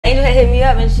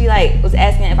and she like was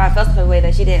asking if I felt some way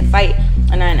that she didn't fight,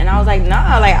 and I was like,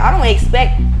 nah, like I don't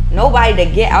expect nobody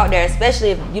to get out there, especially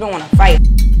if you don't want to fight.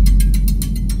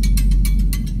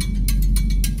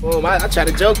 Boom, I tried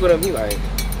to joke with him. He like,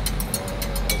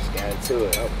 I just got into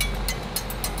it.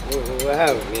 What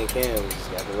happened? Me and Cam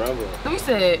just got the rumble. We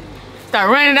said,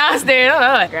 start running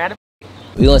downstairs.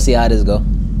 We gonna see how this go.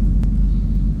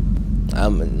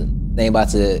 They ain't about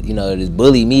to, you know, just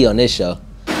bully me on this show.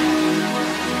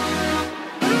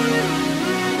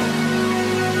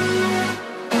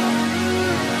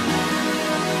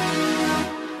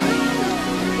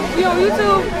 You on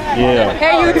YouTube? Yeah.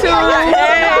 Hey,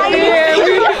 YouTube. Hey,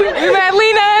 we met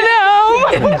Lena and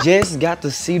them. We just got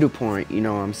to see the point, you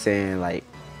know what I'm saying? Like,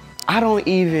 I don't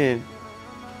even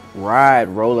ride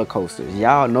roller coasters.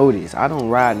 Y'all know this. I don't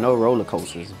ride no roller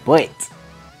coasters, but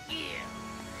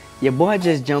your boy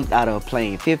just jumped out of a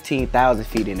plane 15,000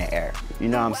 feet in the air. You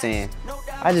know what I'm saying?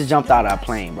 I just jumped out of a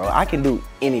plane, bro. I can do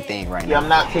anything right now. I'm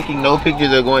not taking no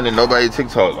pictures of going to nobody's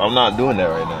TikTok. I'm not doing that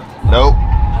right now. Nope.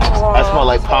 I smell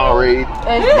like Powerade.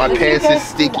 My pants is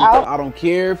sticky. I don't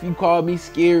care if you call me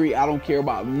scary. I don't care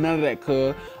about none of that,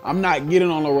 cuz I'm not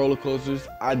getting on the roller coasters.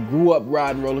 I grew up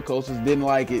riding roller coasters, didn't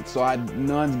like it, so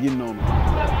none's getting on them.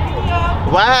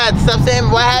 What? Stop saying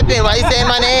what happened. Why you saying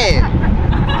my name?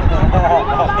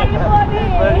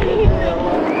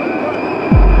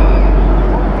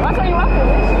 Watch how you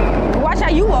walking. Watch how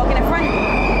you walking in front of me.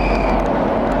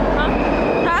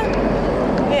 Huh?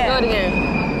 Yeah. Do it again.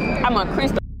 I'm gonna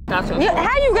crease the out your shoe.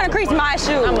 How you gonna crease my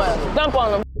shoes? I'm gonna stomp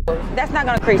on them. That's not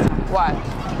gonna crease them. Why?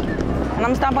 And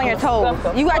I'm stomp on your toes.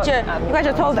 You got your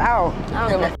toes out. I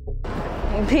don't give a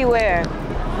Beware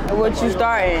of what you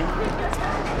starting.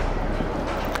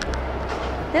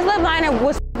 This lip liner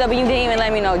was up and you didn't even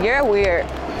let me know. You're weird.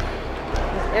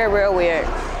 You're real weird.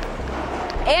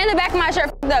 And the back of my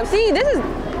shirt up. See, this is,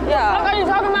 yeah. What are you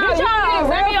talking about? You're trying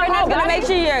to that's gonna make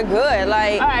sure you're good.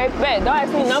 Like, all right, bet. Don't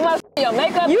ask me no more. Your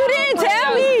makeup. You didn't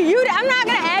tell me. I'm not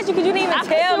gonna ask you because you didn't even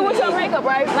tell me. What's your makeup,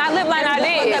 right? My lip liner, I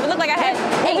did. It looked like I had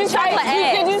 8 chocolate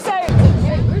ass. Did you say?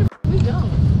 We don't.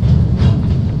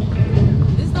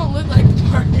 This don't look like the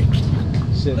park.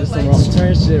 Shit, this some wrong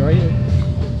turn shit right here.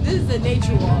 This is a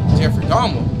nature walk. Jeffrey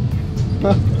Dahmer.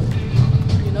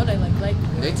 You know they like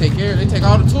They take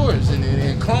all the tourists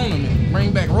and clone them and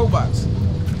bring back robots.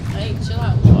 Hey, chill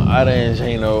out. I didn't,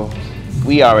 you know,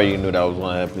 we already knew that was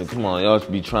gonna happen. Come on, y'all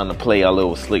should be trying to play y'all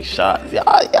little slick shots.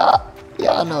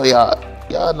 Y'all know y'all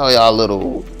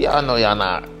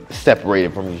not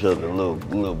separated from each other. Little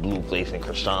Blueface and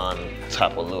Krishan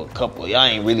type of little couple. Y'all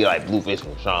ain't really like Blueface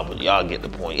and Krishan, but y'all get the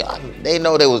point. They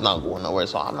know they was not going nowhere,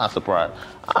 so I'm not surprised.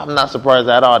 I'm not surprised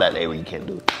at all that they really can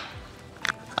do it.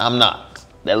 I'm not.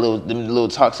 Them little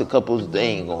toxic couples,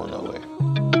 they ain't going nowhere.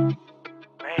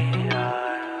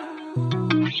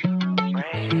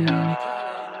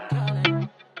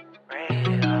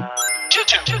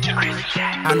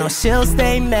 I know she'll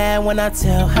stay mad when I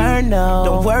tell her no.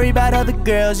 Don't worry about other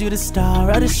girls, you the star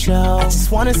of the show. I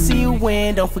just wanna see you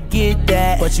win, don't forget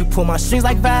that. But you pull my strings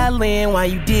like violin while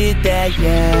you did that,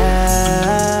 yeah.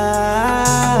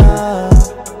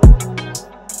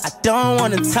 I don't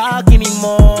wanna talk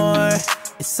anymore.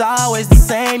 It's always the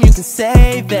same, you can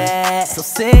say that. So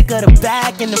sick of the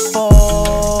back and the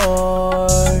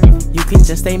forth. You can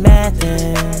just stay mad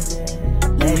then.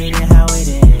 Let it in how it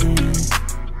is.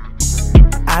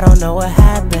 I don't know what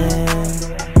happened.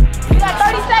 You got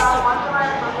 30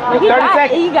 seconds. 30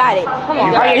 seconds. He got it. Come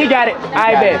on. Oh, yeah, he got it.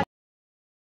 I bet.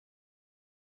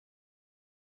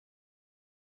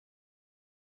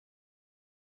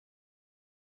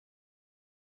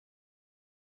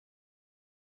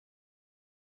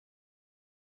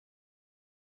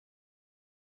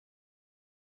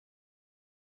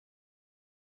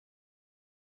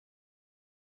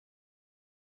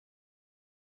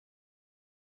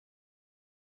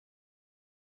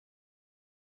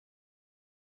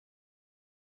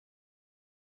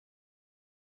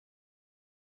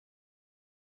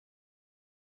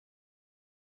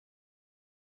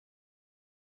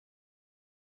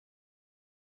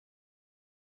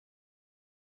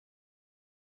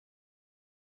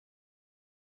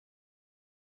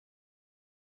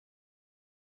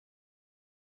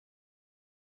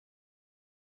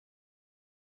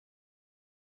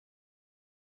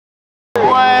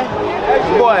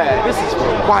 Boy, this is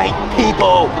for white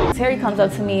people. Terry comes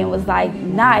up to me and was like,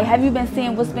 "Nye, have you been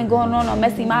seeing what's been going on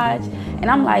Messy Maj?" And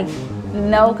I'm like,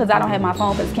 No, because I don't have my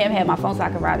phone, because Kim had my phone so I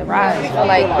could ride the ride. So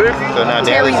like, So now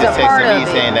Terry's Dallas a is part texting of me it.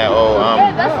 saying that, oh,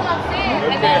 Yeah, that's what I'm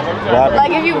saying. And then,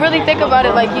 like, if you really think about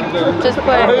it, like, you just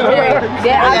put.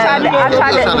 Yeah, I tried he was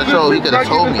trying to troll. He could have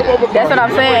told me that. That's what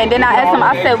I'm saying. Then I asked him,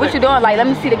 I said, what you doing? Like, let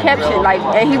me see the caption. Like,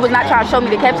 and he was not trying to show me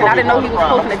the caption. I didn't know he was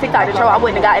posting a TikTok to troll. I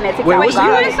wouldn't have gotten that TikTok. Wait,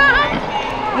 you in something?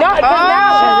 No,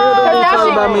 because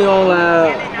Talking about me on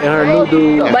live and her new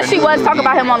dude. But she was talking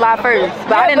about him on live first.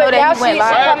 But I didn't know that he went she's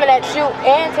live. coming at you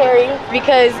and Terry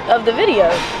because of the video.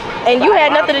 And you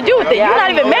had nothing to do with it. You're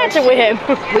not even matching with him.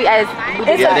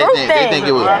 It's a group thing. They think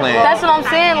it was planned. That's what I'm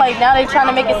saying. Like, now they trying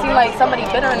to make it seem like somebody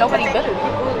bitter and nobody bitter.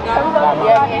 Yeah, we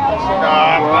hate that shit.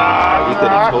 He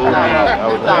could have told me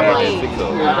I was on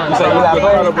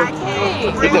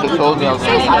TikTok. He could have told me I was on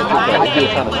TikTok. He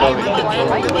was trying to troll me.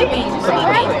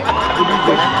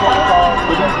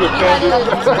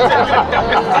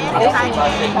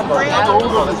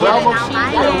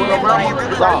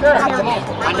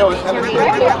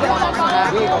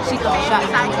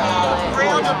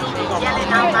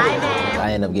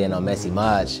 I ended up getting on Messy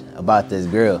Maj about this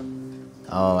girl.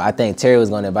 I think Terry was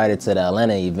going to invite her to the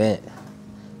Atlanta event.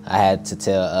 I had to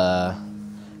tell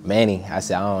Manny, I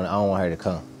said, I don't want her to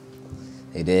come.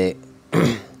 They did.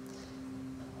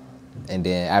 And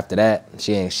then after that,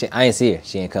 I ain't see her,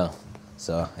 she ain't come.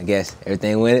 So I guess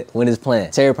everything went as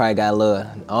planned. Terry probably got a little,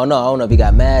 I don't know if he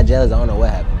got mad, jealous, I don't know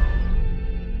what happened.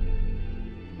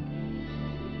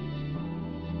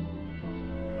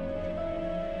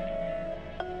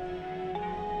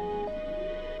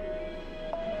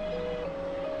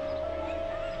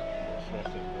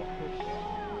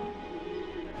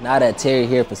 Now that Terry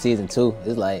here for season 2,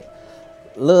 it's like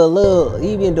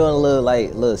he been doing a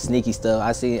little sneaky stuff.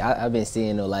 I've been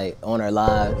seeing her like on her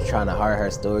live trying to heart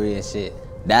her story and shit.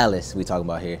 Dallas we talking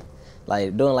about here,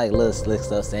 like doing like little slick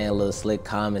stuff, saying little slick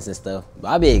comments and stuff. But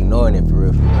I be ignoring it for real.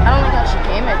 I don't like how she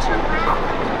came at you.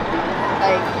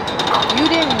 Like, you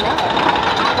didn't know.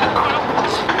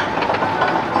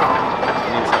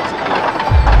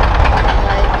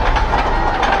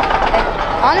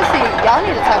 Honestly, y'all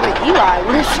need to talk with Eli.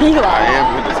 Where's Eli? I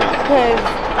am with this. Because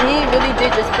he really did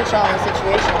just put y'all in a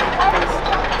situation. Because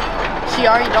she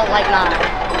already don't like Nye.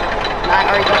 Nye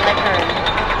already don't like her.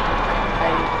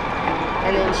 Like,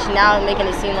 and then she now making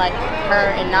it seem like her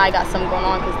and Nye got something going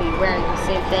on because they wearing the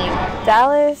same thing.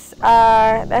 Dallas,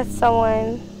 that's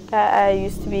someone that I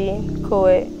used to be cool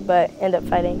with, but end up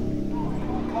fighting.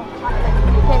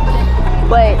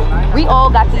 But we all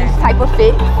got these type of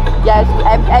fits. Yes,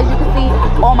 as you can see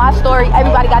on my story,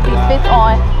 everybody got these fits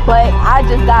on. But I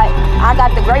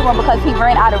got the gray one because he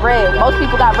ran out of red. Most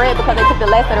people got red because they took the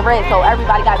last of the red. So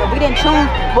everybody got it. We didn't choose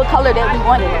what color that we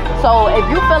wanted. So if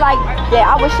you feel like that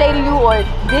I was shading you or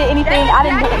did anything, I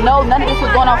didn't know none of this was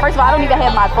going on. First of all, I don't even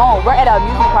have my phone. We're at an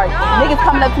amusement park. Niggas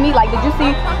coming up to me like, did you see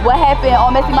what happened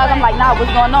on Messy Mug? I'm like, nah, what's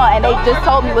going on? And they just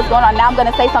told me what's going on. Now I'm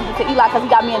gonna say something to Eli because he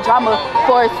got me in drama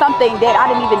for something that I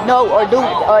didn't even know or do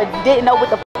or didn't know what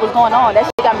the was going on. That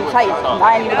shit got me tight.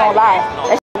 I ain't even gonna lie.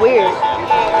 That shit weird.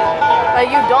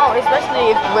 Like, you don't, especially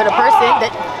if with a person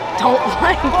that don't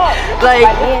like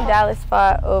me and Dallas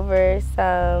fought over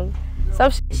some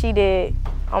shit she did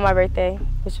on my birthday,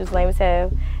 which was lame as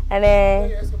hell. And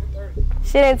then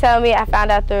she didn't tell me. I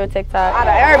found out through TikTok. Out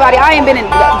of everybody, I ain't been in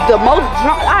the most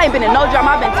drama. I ain't been in no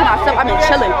drama. I've been to myself. I've been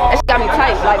chilling. That shit got me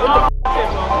tight. Like, what the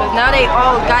Because now they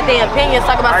all got their opinions,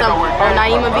 talk about something. Oh,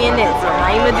 Naima being this, or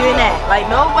Naima doing that. Like,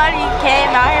 nobody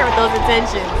came out here with those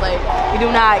intentions. Like, we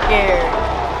do not care.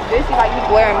 This is like you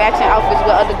wearing matching outfits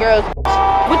with other girls.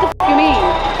 What the you mean?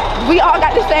 We all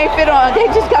got the same fit on. They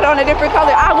just got on a different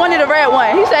color. I wanted a red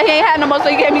one. He said he ain't had no more, so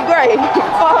he gave me gray. The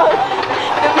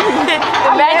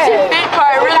matching fit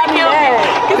part really killed me.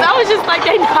 Because I was just like,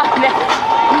 they not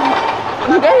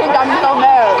matching. They got me so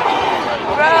mad.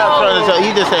 Bro. I'm trying to tell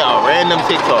you, just say a random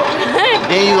TikTok.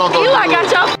 Then you gonna go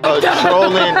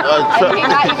trolling.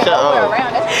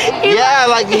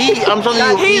 Yeah, like I'm telling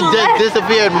you, he just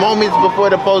disappeared moments before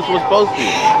the post was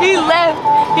posted. He left.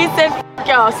 He said,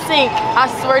 y'all, sink. I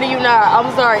swear to you not.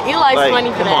 I'm sorry. Eli's like,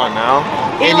 funny for that. Come on now.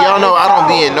 And y'all know I don't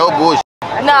be in no bullshit.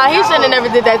 Nah, he shouldn't have never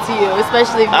did that to you,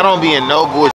 especially if I don't be in no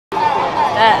bullshit.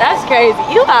 That's crazy.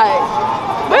 Eli,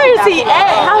 where is he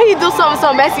at? How he do something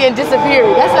so messy and disappear?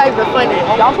 That's not even funny.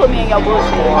 Don't put me in your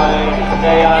bullshit.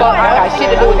 Fuck, I got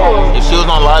shit to do with that. If she was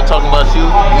on live talking about you,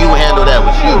 you handle that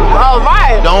with you. Oh,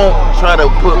 right. Don't try to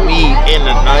put me in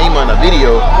the Naima in the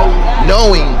video,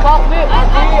 knowing.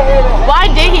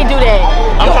 Why did he do that?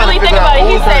 You really think about it.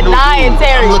 He said Nye and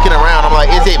Terry. I'm looking around. I'm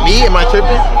like, is it me? Am I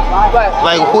tripping?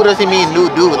 Like, who does he mean new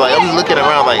dude? Like, I'm looking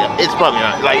around like, it's probably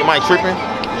not. Like, am I tripping?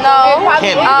 No.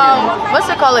 What's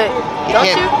it called? Don't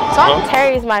you? Talk.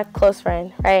 Terry's my close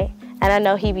friend, right? And I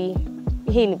know he be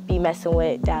messing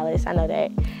with Dallas. I know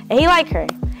that. And he like her.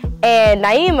 And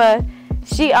Naima,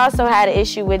 she also had an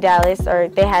issue with Dallas, or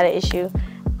they had an issue.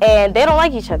 And they don't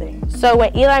like each other. So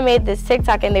when Eli made this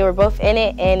TikTok and they were both in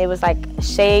it and it was like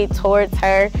shade towards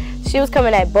her, she was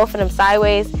coming at both of them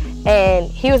sideways. And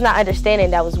he was not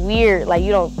understanding that was weird. Like, you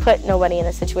don't put nobody in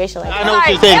a situation like that. I know what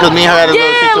you're saying, because me and her had a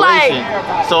little situation.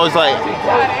 So it's like,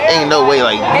 ain't no way,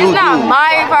 like, it's not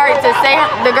my part to say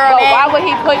the girl name. Why would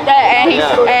he put that and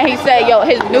he said, yo,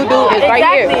 his new dude is right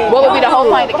here? What would be the whole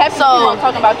point of the caption?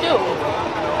 Talking about you.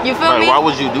 You feel me? Why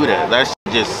would you do that? That's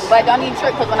just... But don't even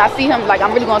trick, because when I see him, like,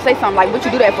 I'm really going to say something. Like, what you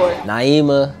do that for?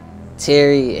 Naima,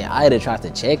 Terry, and Ida tried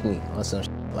to check me on some shit.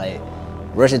 Like,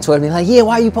 rushing towards me, like, yeah,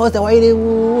 why you post that? Why you didn't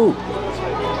woo?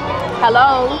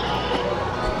 Hello?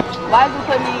 Why did you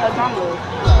put me in your drama list?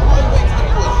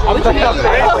 You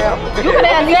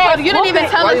didn't even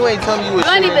tell us. Why you ain't tell me you was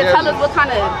You didn't even tell us what kind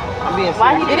of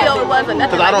video it was or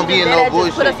nothing. Because I don't be in no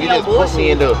bullshit. You just put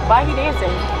me in the... Why he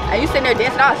dancing? And you sitting there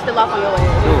dancing, I was still off on your ass.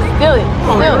 Still it.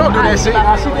 Still. Don't do that shit.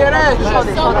 She did that.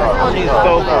 She's so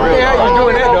for real. Yeah, you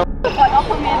doing that though?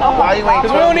 Why you ain't?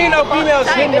 Because we don't need no females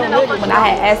hitting them niggas. When I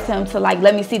had asked him to like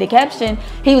let me see the caption,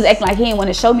 he was acting like he didn't want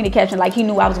to show me the caption, like he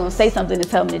knew I was gonna say something to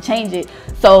tell me to change it.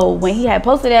 So when he had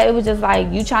posted that, it was just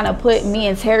like, you trying to put me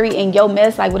and Terry in your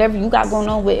mess, like whatever you got going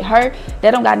on with her,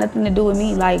 that don't got nothing to do with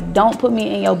me. Like, don't put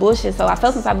me in your bullshit. So I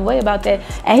felt some type of way about that,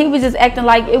 and he was just acting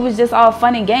like it was just all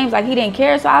fun and games, like he didn't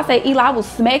care. So I said, Eli, I will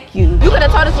smack you. You could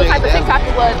have told us what type of TikTok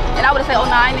it was, and I would have said, oh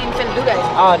no, I ain't even finna do that.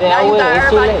 Oh, damn, now you got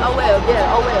everybody. Oh well,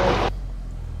 yeah, oh well.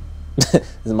 This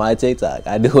is my TikTok.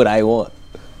 I do what I want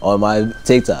on my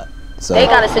TikTok. So they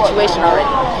got a situation already.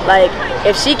 Like,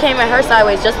 if she came at her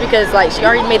sideways just because, like, she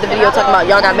already made the video talking about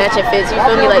y'all got matching fits, you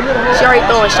feel me? Like, she already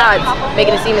throwing shots,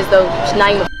 making it seem as though she's not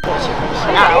even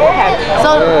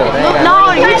So,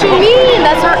 no, what you mean?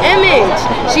 That's her image.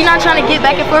 She not trying to get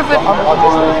back and forth with... I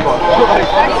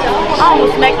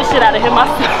almost smacked the shit out of him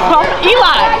myself.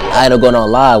 Eli! I ended up going on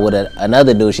live with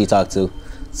another dude she talked to.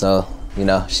 So, you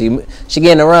know, she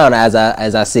getting around as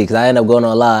I see, because I ended up going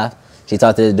on live. She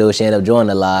talked to this dude, she ended up joining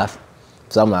the live.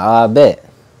 So I'm like, oh, I bet.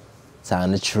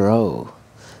 Time to troll.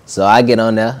 So I get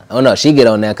on there. Oh no, she get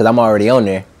on there because I'm already on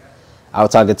there. I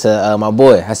was talking to my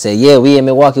boy. I said, yeah, we in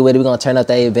Milwaukee with it. We're going to turn up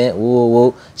the event. Woo, woo,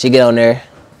 woo. She get on there.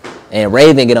 And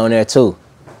Raven get on there too.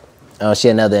 She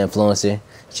another influencer.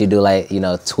 She do like, you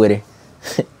know, Twitter.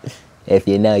 If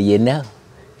you know, you know.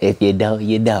 If you don't,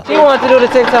 you don't. She wanted to do the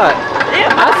TikTok.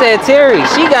 I said, Terry,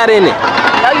 she got in it.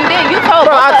 No, you didn't. You told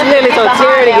Bro, I really told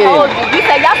Terry to get in. You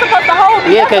said y'all supposed to hold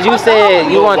me. Yeah, because you said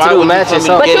you want to do matching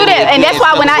something. But you didn't, and that's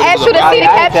why when I asked you to see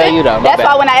the caption, that's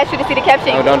why when I asked you to see the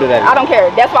caption, no, don't do that. I don't care.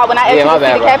 That's why when I asked you to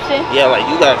see the caption, yeah, like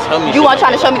you gotta tell me. You weren't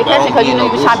trying to show me the caption because you knew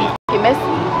you was trying to be fucking messy.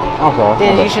 Okay.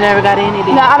 Then you should never got in it.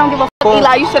 No, I don't give a fuck,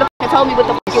 Eli. You should have told me what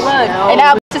the fuck it was. And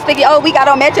now I'm just thinking, oh, we got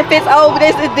on matching fits. Oh,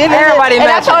 this is this. Everybody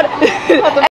matching.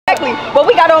 Exactly, but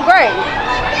we got on gray.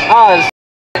 Oh,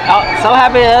 so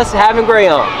happy to us having gray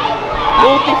on.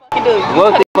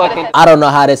 I don't know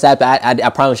how this happened. I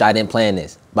promise you I didn't plan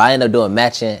this. But I ended up doing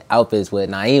matching outfits with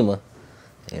Naima.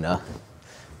 You know.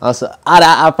 Also,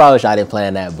 I promise you I didn't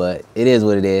plan that, but it is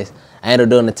what it is. I ended up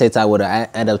doing the TikTok with her. I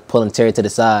ended up pulling Terry to the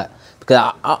side.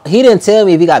 Because he didn't tell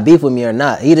me if he got beef with me or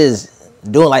not. He just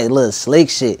doing like little slick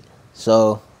shit.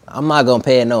 So I'm not going to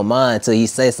pay it no mind until he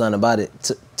says something about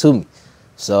it to me.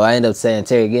 So I ended up saying,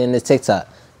 Terry, get in this TikTok.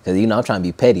 Because, you know, I'm trying to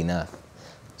be petty now.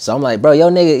 So I'm like, bro,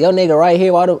 your nigga right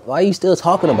here, why are you still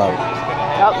talking about it?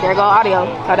 Oh, there go audio.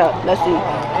 Cut up. Let's see.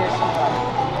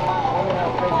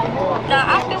 Nah,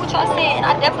 I feel what y'all saying, and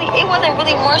I definitely, it wasn't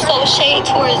really more so shade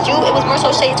towards you, it was more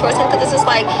so shade towards him, because it's just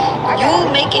like, you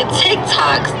making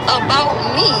TikToks about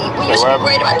me, when you should be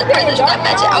worried about the person you got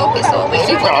matching outfits, so it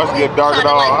wasn't really trying to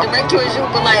like direct towards you,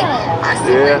 but like, I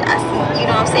see, you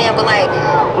know what I'm saying, but like,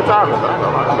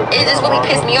 it just really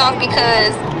pissed me off,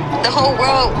 because the whole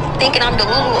world thinking I'm the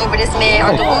Lulu over this man,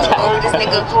 or the Lulu over this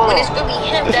nigga, when it's really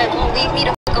him that won't leave me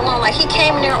the fuck alone. Like, he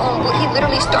came in there on, he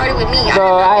literally started with me.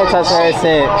 Bro, I ain't touched her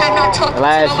since have not talked to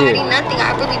last nobody, year. nothing.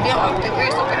 I really been off the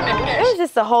grid, so I'm gonna do that. It was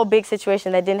just a whole big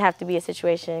situation that didn't have to be a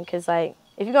situation. Because, like,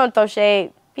 if you're going to throw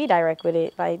shade, be direct with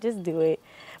it. Like, just do it.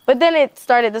 But then it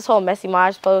started this whole Messy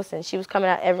Maj post, and she was coming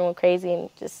at everyone crazy,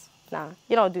 and just, nah,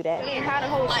 you don't do that. Like, so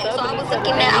I was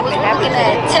looking at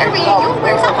Terry, you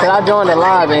wear something. Because I joined the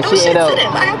live and she ended up.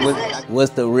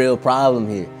 What's the real problem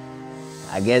here?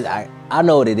 I guess I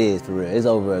know what it is for real. It's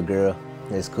over a girl.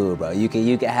 It's cool, bro. You can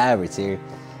have her, Terry.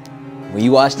 When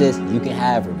you watch this, you can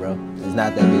have her, bro. It's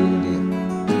not that big of a deal.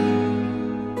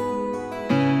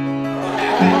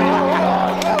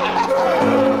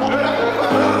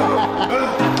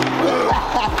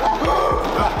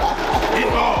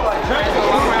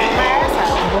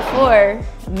 before,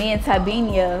 me and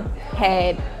Tabinia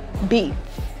had beef.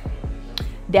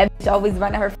 That bitch always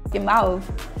running her fucking mouth.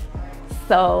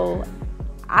 So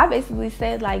I basically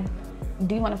said, like,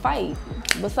 do you want to fight?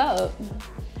 What's up?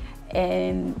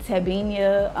 And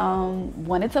Tabinia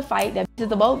wanted to fight. That bitch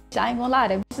is a bold bitch. I ain't gonna lie,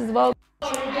 that bitch is a bold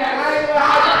bitch.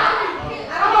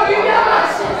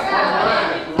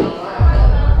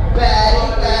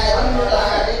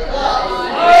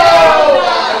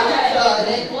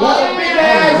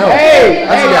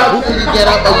 Hey, who can you get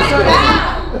up over scoot up?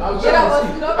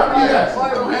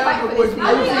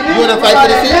 You wanna fight for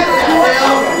the seat?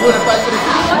 You wanna fight for the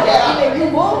seat?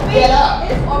 Get up.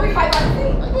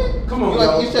 Come on,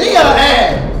 you say your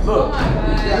ass. Look.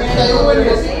 You say you win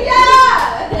this.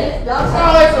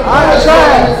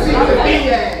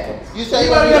 You say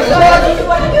you want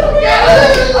to get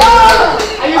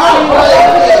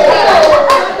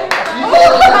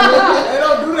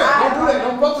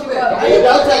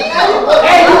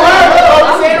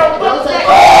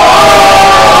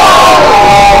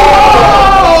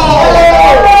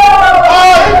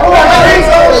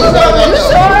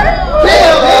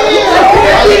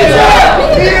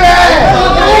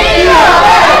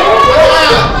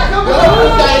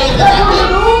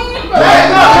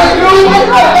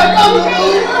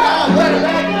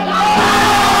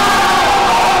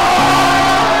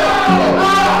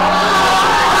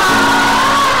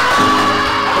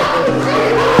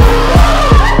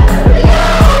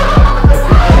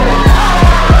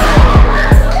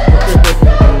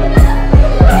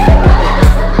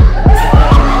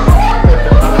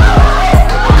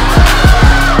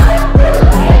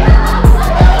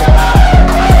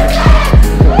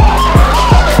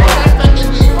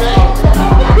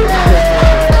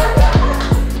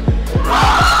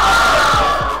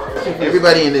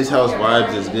Everybody in this house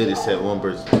vibes as good except one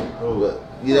person.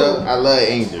 You know, I love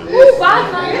Angel. Who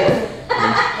vibes like this?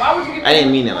 Why would you get I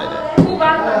didn't mean it like that. Who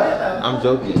vibes like this? I'm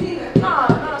joking.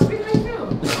 No, speak like you.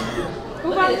 Who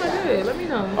vibes like this? Let me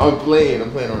know. I'm playing on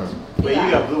them. Wait,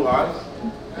 you got blue eyes?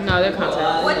 No, they're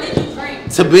contact. What did you drink?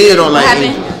 Tabinia don't like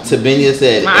Angel. Tabinia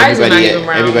said My eyes are not even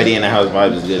brown. everybody in the house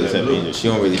vibes as good except Angel. She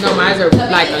don't really. No, mine are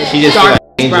like a she just dark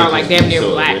like brown, like damn near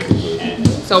black.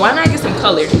 So why not get some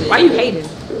color? Why you hating?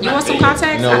 You want some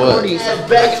contacts? You know I can what? order you some.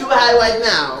 Bet you high right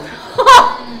now.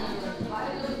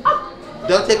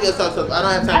 Don't take yourself up. I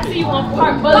don't have time. I see you on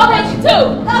Park Boulevard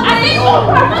too. I see you on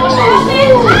Park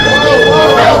Boulevard.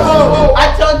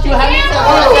 I told you how many times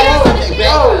I tell you something,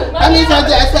 babe. How many times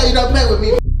did I tell you don't play with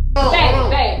me?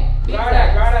 Babe. Guard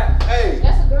that. Hey.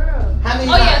 That's a girl. How many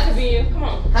times? times? Yeah, Tabia. Come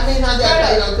on. How many times did I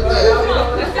tell you don't play with me?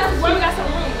 Let's go. We got some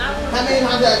room. How many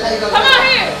times did I tell you don't play with me? Come on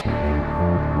here.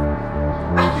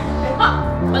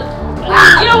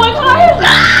 You don't want to come out here?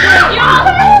 You don't want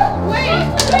to come out here?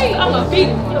 Wait. I'm going to beat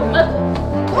him.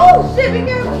 Oh, shit, be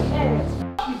careful.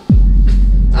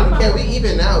 I don't care. We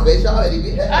even now, bitch. Y'all already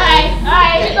beat that.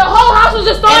 Alright. The whole house was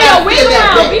just throwing your wig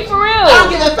around. Be for real. I don't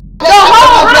give a fuck. The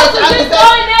whole house was just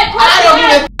throwing that I don't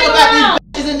give a fuck about these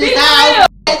bitches in this house.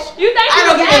 You think I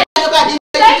don't give a fuck about these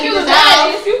bitches in this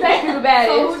house. You think you the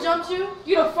baddest. So who jumped you?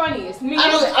 You the funniest. Me. I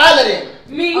know all of them.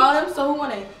 Me. All of them. So who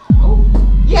won it?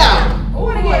 Yeah. Who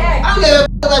wanna get active? I don't give a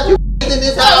fuck about you bitches in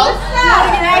this house. You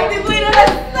wanna get active, Lena?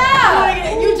 Let's stop.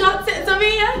 You jumped to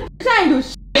me, yeah? I ain't do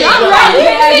shit. I'm right.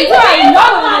 You already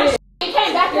know it. You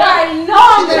came back. You already know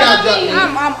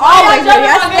I'm always ready.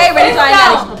 I stay ready so I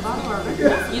got it.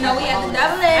 You know we have to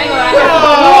double it.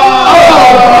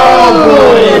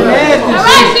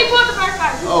 Alright, she pulled the first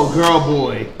one. Oh, girl,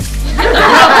 boy.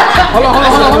 Hold on.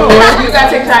 You gotta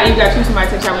take a shot. You gotta choose somebody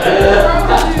to take a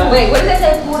shot. Wait, what did they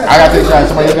say? I gotta take a shot.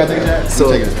 Somebody else gotta take a shot?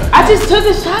 So, taking a shot. I just took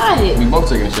a shot. We both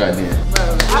taking a shot then.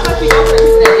 I thought you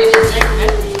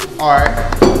were Alright.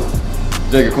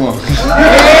 Jacob, come on.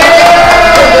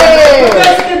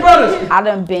 I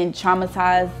done been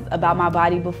traumatized about my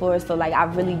body before, so like I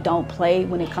really don't play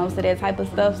when it comes to that type of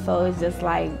stuff. So it's just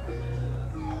like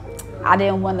I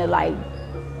didn't want to like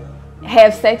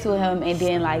have sex with him and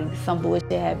then like some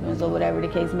bullshit happens or whatever the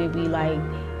case may be. Like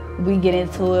we get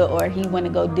into it or he want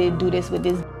to go do this with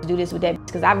this, do this with that,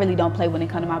 because I really don't play when it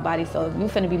comes to my body. So if you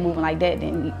finna be moving like that,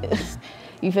 then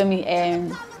you feel me?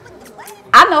 And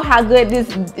I know how good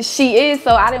she is,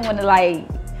 so I didn't want to like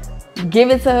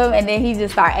give it to him and then he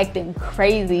just start acting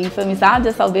crazy, you feel me? So I'm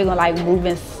just so big on like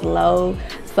moving slow.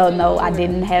 So no, I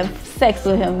didn't have sex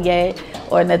with him yet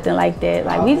or nothing like that.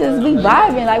 Like we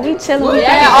vibing, like we chilling.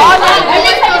 Yeah, all night. Let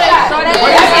me take a shot.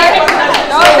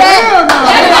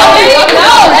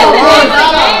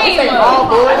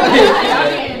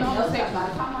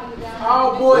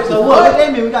 All boys. So what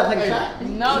they mean? We gotta take a shot?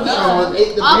 No. All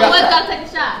boys gotta take a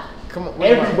shot. Come on.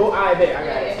 Every boy, I bet. I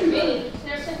got it.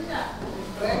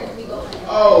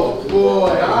 Oh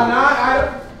boy.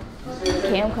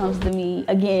 Cam comes to me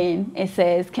again and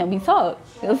says, "Can we talk?"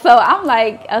 So I'm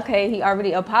like, okay, he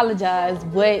already apologized.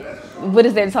 What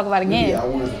is there to talk about again? Yeah, I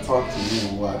wanted to talk to you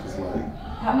and why, cause like.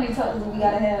 How many talks do we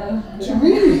gotta have? What you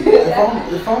mean?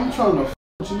 if I'm trying to f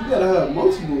you, gotta have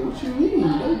multiple. What you mean?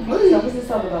 Don't play. So what's this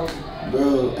talk about?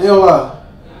 Bro, ain't gonna lie.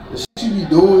 The shit you be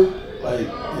doing, like,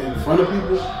 in front of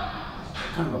people, I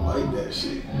kinda like that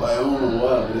shit. Like, I don't know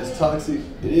why, but it's toxic.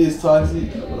 It is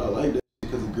toxic, but I like that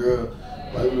shit because a girl,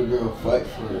 like when a girl fight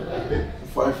for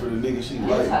the nigga she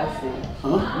like. Toxic.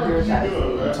 Huh? You're toxic.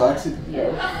 I'm toxic?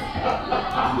 Yes.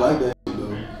 You like that shit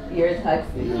though. You're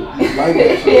toxic. You like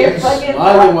that shit. You're fucking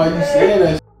smiling while you saying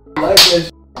that shit. You like that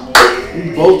shit.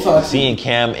 You both toxic. Seeing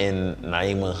Cam and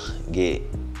Naima get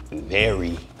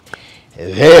very,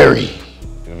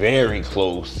 very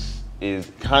close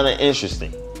is kind of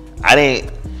interesting.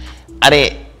 I'm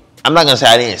not gonna say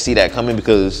I didn't see that coming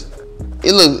because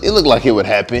it looked like it would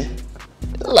happen.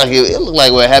 It looked like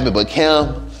it would happen, but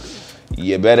Cam,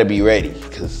 you better be ready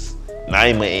because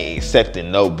Naima ain't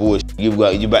accepting no bullshit. You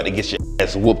about to get your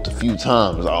ass whooped a few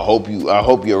times. I hope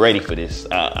you're ready for this.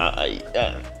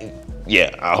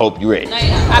 Yeah, I hope you're ready.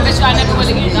 I bet you I never would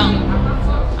again. No,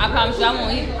 I promise you I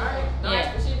won't either.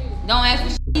 Yeah. Don't ask for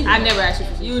shit. I never asked you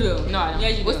for shit. You do. No, I don't. Yeah,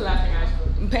 you do. What's the last thing I asked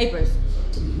you? Papers.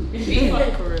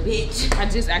 Bitch. I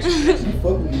just asked you. You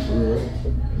fuck with me for real.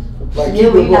 Like, Yeah,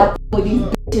 we not with these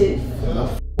bitches.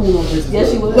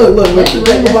 Yes, she was. Look,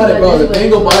 think about it,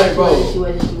 bro. She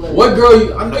was. What girl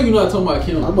I know you're not talking about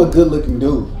Kim. I'm a good looking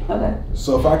dude. Okay.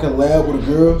 So if I can lab with a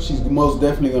girl, she's most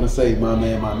definitely gonna say, my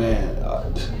man.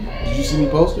 Did you see me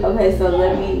post it? Okay, so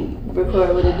let me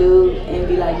record with a dude and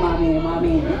be like, my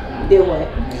man. Then what?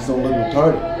 Just don't look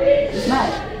retarded. It's not.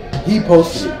 He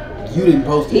posted it. You didn't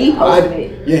post it. He posted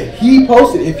it. Yeah, he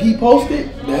posted it. If he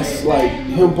posted, that's like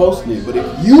him posting it. But if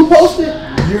you post it,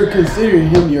 you're considering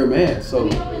him your man. So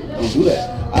don't do that.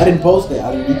 I didn't post it.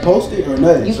 I didn't repost it or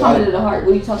nothing. You so commented a heart.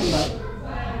 What are you talking about?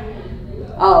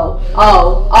 Oh.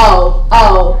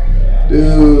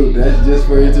 Dude, that's just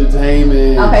for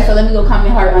entertainment. Okay, so let me go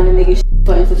comment heart on the nigga shit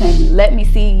for entertainment. Let me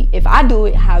see if I do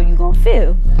it, how you gonna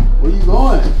feel. Where you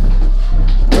going?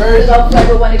 Where's go play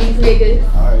with one of these niggas?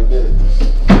 Alright, bet.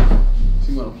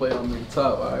 She wanna play on the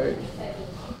top, alright?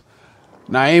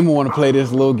 Naima want to play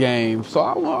this little game, so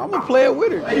I'm gonna play it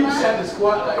with her. You just had to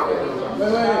squat like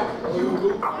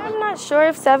that. I'm not sure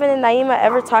if Seven and Naima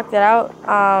ever talked it out.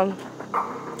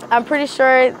 I'm pretty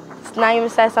sure Naima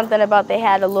said something about they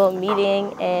had a little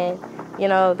meeting and, you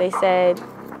know, they said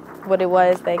what it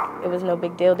was, like it was no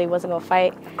big deal, they wasn't gonna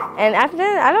fight. And after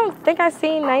that, I don't think I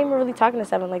seen Naima really talking to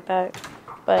Seven like that.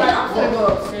 But I'm gonna go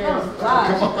upstairs.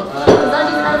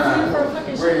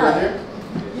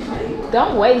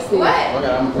 Don't waste it. What?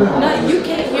 No, you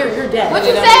can't hear your dad. What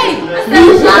you say? I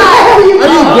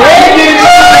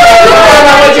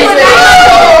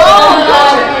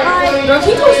said Don't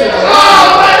keep pushing.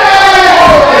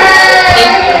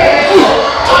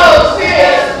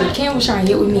 Cam was trying to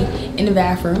get with me in the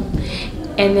bathroom,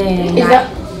 and then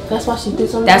that's why she threw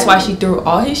something. That's why she threw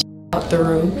all his shit out the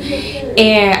room,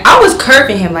 and I was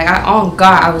curving him. Like, on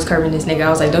God, I was curving this nigga. I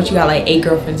was like, "Don't you got like 8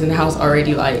 girlfriends in the house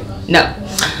already?" Like, no.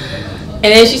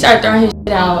 And then she started throwing his shit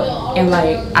out, and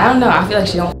like, I don't know. I feel like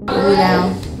she don't f with me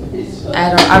now.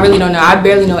 I really don't know. I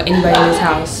barely know anybody in this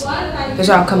house. That's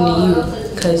why I'm coming to you,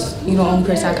 because you're the only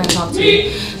person I can talk to.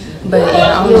 But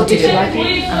yeah, I don't know what to do. I don't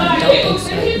think so.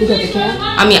 Because of Cam?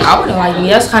 I mean, I wouldn't like me.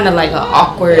 That's kind of like an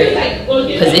awkward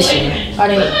position. Are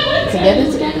they together?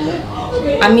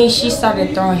 I mean, she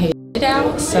started throwing his shit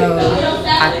out, so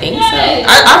I think so.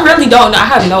 I really don't know. I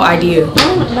have no idea.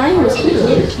 Naima was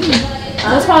cute.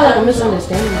 That's probably like a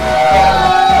misunderstanding.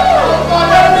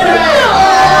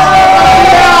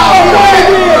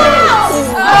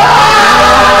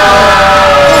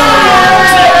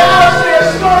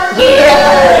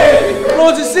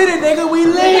 Kansas City, nigga, we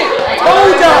lit.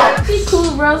 Hold up. She's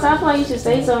cool, bro. So I feel like you should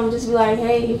say something. Just be like,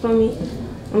 hey, you feel me?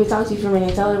 Let me talk to you for a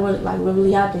minute. Tell her what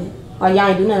really happened. Like, y'all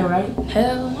ain't do nothing, right?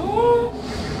 Hell no.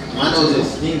 My nose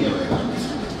is stinging right now.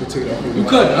 You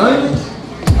cut onions?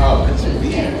 Oh, that's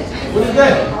weird. What is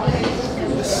that?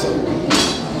 That's so weird.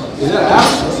 Is that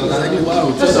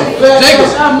apple? That's a fat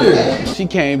Jacob. She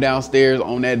came downstairs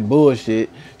on that bullshit.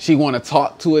 She want to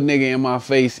talk to a nigga in my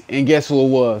face, and guess who it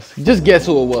was? Just guess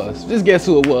who it was. Just guess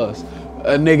who it was.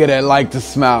 A nigga that liked to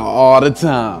smile all the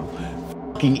time.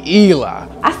 Fucking Eli.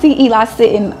 I see Eli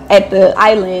sitting at the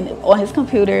island on his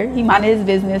computer. He minded his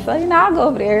business. So, you know, I'll go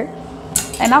over there.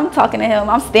 And I'm talking to him.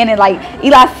 I'm standing like,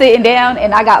 Eli's sitting down,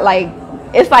 and I got like,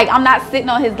 it's like I'm not sitting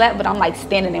on his lap, but I'm like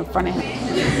standing in front of him.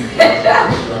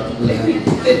 Wait,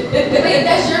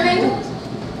 that's your name?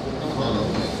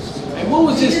 What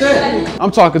was just that?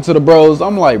 I'm talking to the bros.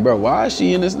 I'm like, bro, why is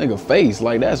she in this nigga face?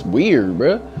 Like, that's weird,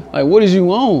 bro. Like, what is you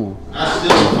on? I still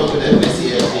don't fuck with that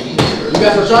messy ass shit. You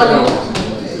got some shotgun?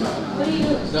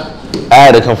 I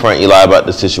had to confront Eli about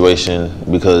the situation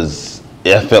because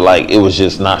I felt like it was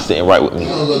just not sitting right with me. He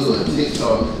gonna go do a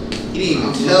TikTok. He didn't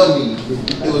even tell me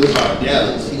it was about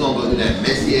Dallas. He gonna go do that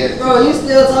messy ass. Bro, you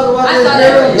still talking about this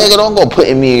girl? Nigga, don't go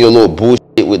putting me in your little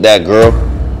bullshit with that girl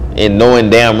and knowing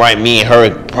damn right me and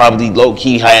her probably low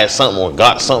key had something or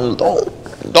got something.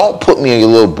 Don't put me in your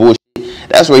little bullshit.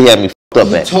 That's where he had me fucked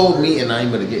up at. He told me and I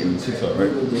ain't gonna get in the TikTok,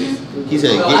 right? He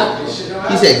said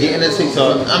get in the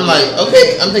TikTok. I'm like,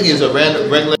 okay, I'm thinking it's a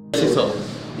regular TikTok.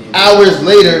 Hours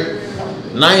later,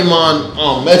 Naima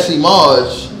on Messy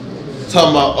Marge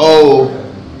talking about, oh,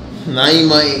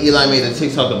 Naima and Eli made a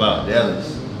TikTok about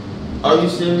Dallas. Are you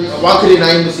serious? Why couldn't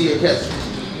Naima see your caption?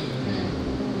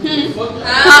 Eli?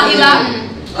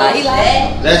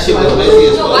 That shit was messy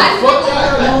as fuck.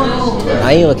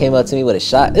 Naima came up to me with a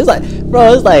shot. It's like,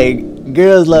 bro, it's like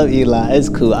girls love Eli. It's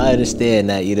cool. I understand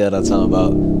that. You know what I'm talking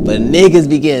about. But niggas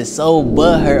be getting so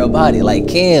butthurt about it. Like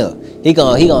Cam, he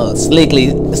gonna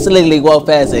slickly walk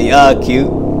past and say, y'all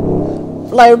cute.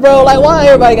 Like, bro, like why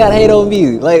everybody gotta hate on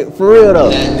me? Like, for real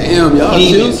though. Damn, y'all He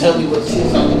cute. didn't tell me what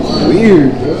TikTok was.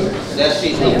 Weird, bro. That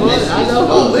shit was messy. I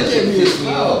know. Look at me. Pissed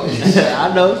me off.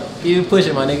 I know. You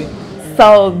pushing, my nigga.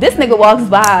 So this nigga walks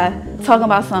by talking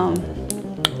about something.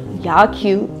 Y'all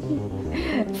cute.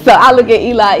 So I look at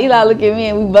Eli look at me,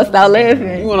 and we bust out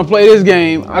laughing. You wanna play this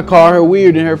game? I call her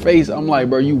weird in her face. I'm like,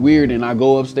 bro, you weird, and I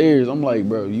go upstairs. I'm like,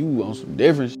 bro, you on some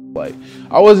different shit. Like,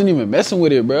 I wasn't even messing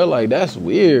with it, bro. Like, that's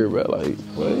weird, bro. Like,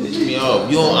 what? Piss me off.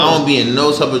 I don't be in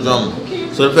no type of drama.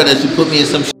 So the fact that you put me in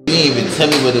some shit, you didn't even tell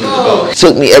me what it was about. It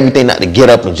took me everything not to get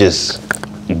up and just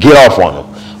get off on him.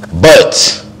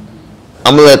 But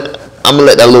I'm gonna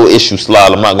let that little issue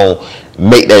slide. I'm not gonna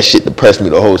make that shit depress me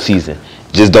the whole season.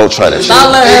 Just don't try that shit. Stop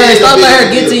letting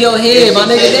her get to your head, my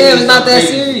nigga. Damn, it's not that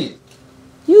serious.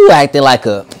 You acting like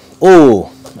I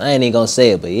ain't even gonna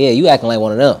say it, but yeah, you acting like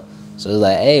one of them. So it's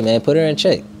like, hey man, put her in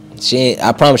check.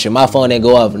 I promise you, my phone didn't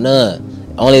go off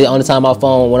none. Only time my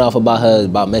phone went off about her is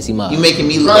about Messy Mom. You making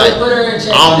me look like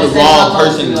I'm the wrong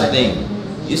person in the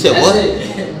thing. You said what?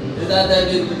 It's not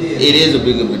that big of a deal. It is a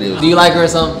big of a deal. Do you like her or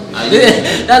something?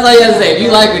 That's all you have to say. If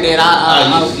you like her, then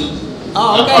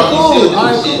oh, okay, cool.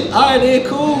 All right, then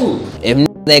cool. If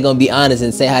they gonna be honest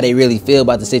and say how they really feel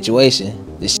about the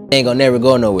situation, the shit ain't gonna never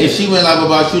go nowhere. If she went live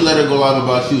about you, let her go live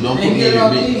about you. Don't put me in your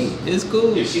business. It's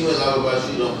cool. If she went live about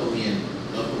you, don't put me in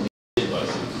about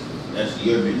you. That's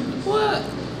your business. What?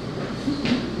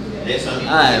 Next time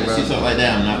Alright, you bro. see something like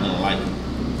that, I'm not gonna like it.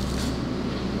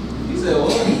 You said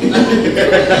what? You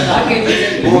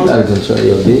gotta control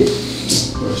your dick.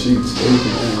 Bro, she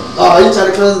taking Oh, you trying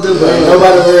to close the door, bro?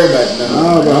 Nobody worry about it.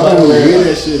 Nah, bro, I don't hear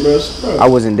that shit, bro. I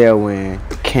wasn't there when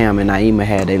Cam and Naima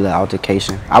had their little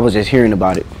altercation. I was just hearing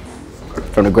about it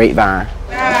from the grapevine.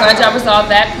 Glad y'all resolved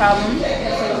that problem.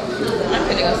 I'm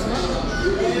finna go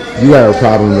smoke. You have a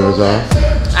problem to resolve.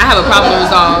 I have a problem to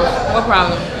resolve. What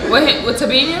problem? With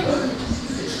Tabinia?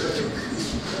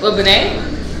 With Benet?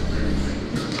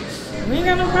 We ain't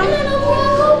got no problem.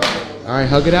 All right,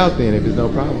 hug it out then if there's no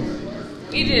problem.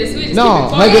 We just No,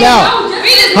 hug it out.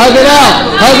 Hug it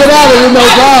out. Hug it out if there's no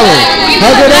problem.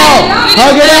 Hug it out.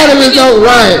 Hug it out if there's no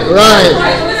right.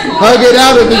 Hug it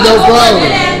out if there's no problem.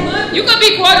 You could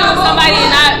be cordial with somebody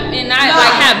and not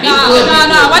like have beef with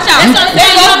them. No, watch out. That's what I'm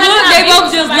saying. They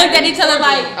both just looked at each other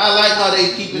like. I like how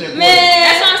they keeping it. Man,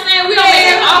 that's what I'm saying. We don't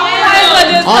make it all.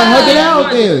 All right, hug it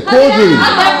out then, cordially.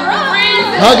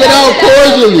 Hug it out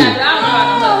cordially.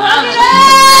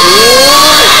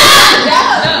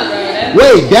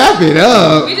 Wait, dap it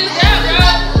up. We just dap,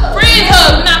 bro. Friends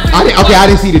hug, not friends. I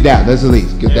didn't see the dap. Let's at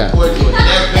least get that. That's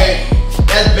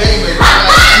very mature.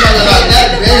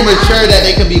 That's very mature that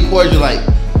they can be cordial. Like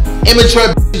immature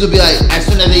bitches will be like, as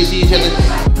soon as they see each other,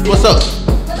 what's up?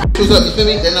 What's up? You feel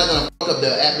me? They're not gonna fuck up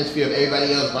the atmosphere of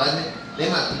everybody else vibing.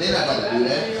 They're not about to do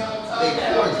that. They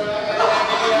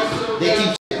cordial. They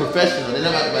keep professional. They're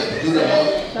not about to do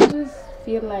that. I just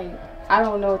feel like I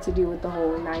don't know what to do with the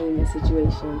whole Naima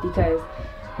situation because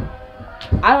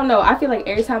I don't know. I feel like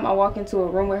every time I walk into a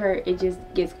room with her, it just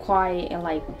gets quiet and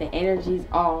like the energy's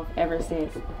off ever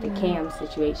since the Cam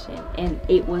situation. And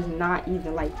it was not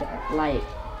even like that. Like,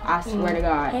 I swear to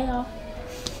God. Hey, y'all.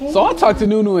 So I talked to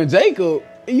Nunu and Jacob,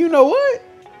 and you know what?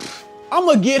 I'm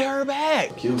gonna get her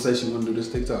back. Kim said she wanted to do this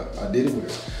TikTok. I did it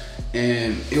with her.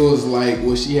 And it was like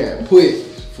what she had put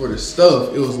for the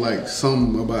stuff, it was like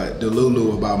something about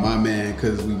Delulu about my man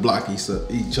because we block each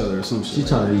other or some shit. She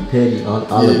trying to be petty all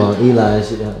about Eli and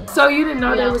shit. So you didn't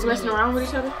know they was messing around with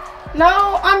each other?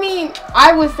 No, I mean,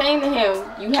 I was saying to him,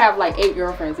 you have like 8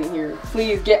 girlfriends in here.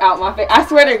 Please get out my face. I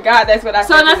swear to God, that's what I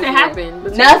said. So nothing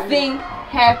happened? Nothing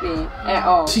happened at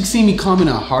all. She seen me coming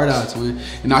out hard out, twin,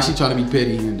 and now she trying to be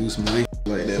petty and do some lame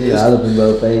like that. Yeah, all up in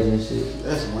both face and shit.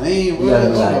 That's lame, bro. You I gotta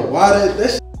don't be know like- why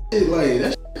that shit like that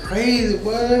shit crazy,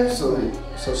 boy.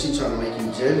 So she trying to make you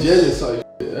jealous? Jealous, like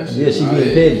that Yeah, shit. she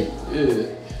being petty. Yeah,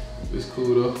 it's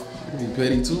cool though. I be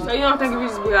petty too. So you don't think if you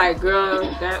just be like, girl,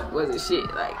 that wasn't shit.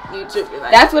 Like you tripping.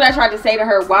 Like That's what I tried to say to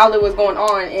her while it was going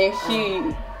on, and she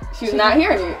was not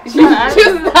hearing it. She was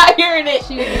not hearing it.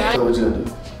 She was not. So what you do?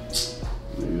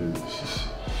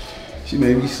 She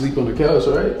made me sleep on the couch,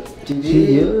 right? She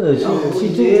threw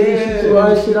all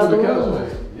that shit out the couch.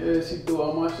 Right? Yeah, she threw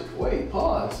all my shit. Wait,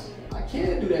 pause. I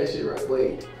can't do that shit right.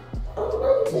 Wait.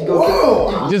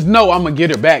 Just know I'm gonna get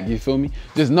her back, you feel me?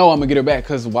 Just know I'm gonna get her back,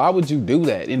 cause why would you do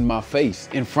that in my face,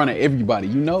 in front of everybody,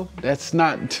 you know? That's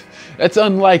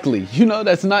unlikely, you know?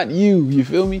 That's not you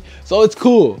feel me? So it's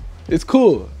cool, I'm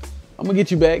gonna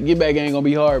get you back, get back ain't gonna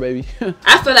be hard, baby.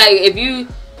 I feel like if you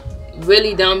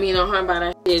really don't mean no harm by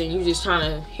that shit and you just trying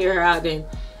to hear her out, then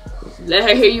let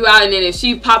her hear you out, and then if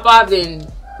she pop off, then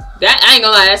that, I ain't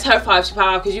gonna lie, that's her fault if she pop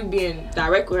off, because you being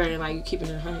direct with her and like you keeping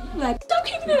it 100. You like, stop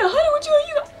keeping it 100 with you.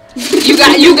 You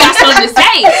got something to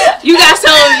say. You got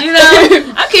something, you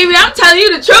know. I'm telling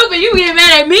you the truth, and you getting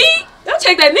mad at me. Don't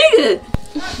check that nigga.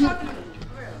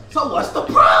 So what's the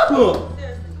problem?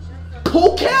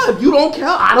 Who cares? If you don't care,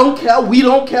 I don't care, we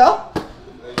don't care.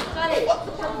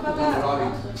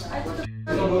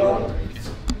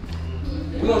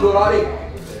 We gonna do it all day.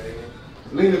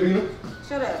 Lean the beater.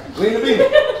 Shut up. Lean the beater.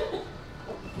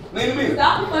 Lean the beater.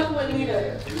 Stop fucking with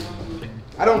Nita.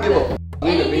 I don't give a f.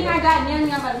 Lean the Anything beater. I got near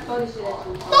me, I'm about to throw this shit at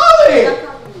you. Throw it.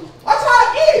 I'm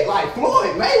trying to eat like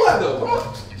Floyd Mayweather. Come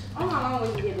on. I'm not long when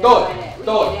you get that. Throw it.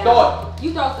 Throw it. Throw it. You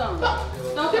throw something.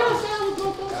 Don't throw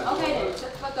something. Okay then.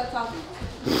 Shut the fuck up talking.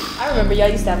 I remember y'all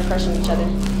used to have a crush on each other.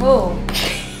 Who?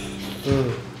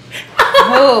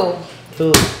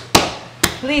 Who?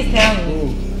 Please tell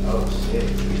me. Oh shit.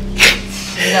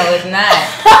 No, it's not.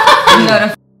 No, the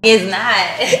f it's not.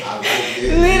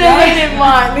 Lena hated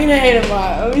mine. Lena hated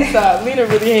mine. Let me stop. Lena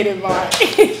really hated mine. I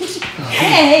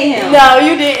didn't hate him. No,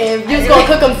 you didn't. You was gonna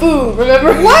cook him food,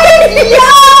 remember? What?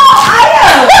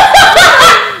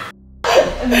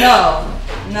 Yo!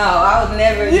 No, I was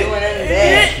never doing none of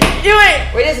that. You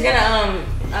ain't. We're just gonna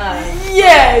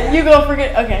Yeah, you gonna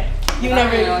forget. Okay. You I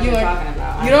never. don't know what You you're ain't. talking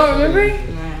about. You don't remember?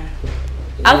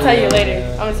 I'll tell you later.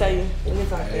 I'm gonna tell you. We can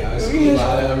talk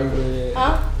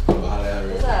Huh?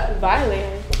 What's up?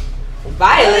 Violate.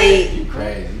 Violate? You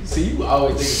crazy. See, you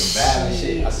always think some bad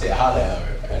shit. I said, holla at her.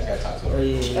 I just gotta talk to her.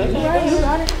 Okay, you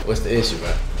got it. What's the issue,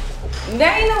 bro?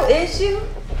 There ain't no issue.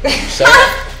 So,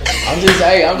 I'm just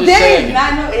saying. There is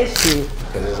not no issue.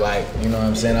 Cause it's like, you know what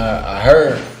I'm saying? I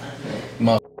heard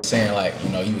motherfucker saying like, you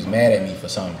know, he was mad at me for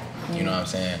something. You know what I'm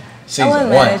saying? I wasn't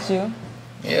mad at you.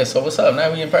 Yeah, so what's up?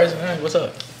 Now we in person, man. What's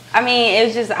up? I mean, it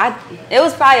was just, it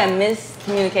was probably a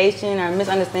miscommunication or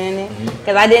misunderstanding.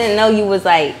 Because I didn't know you was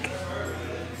like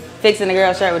fixing the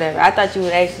girl's shirt or whatever. I thought you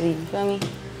was actually, you feel me?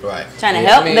 Right. Trying to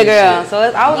help the girl. So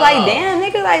I was like, damn,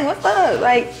 nigga, like, what's up?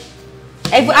 Like,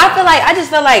 I just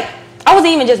felt like, I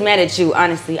wasn't even just mad at you,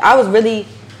 honestly. I was really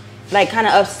like kind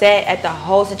of upset at the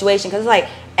whole situation. Because it's like,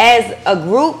 as a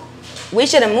group, we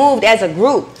should have moved as a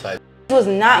group. It was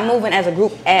not moving as a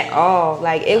group at all.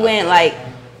 Like, it went like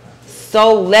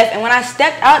so left. And when I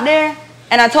stepped out there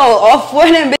and I told all 4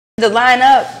 of them bitches to line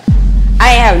up,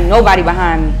 I ain't have nobody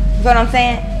behind me. You feel what I'm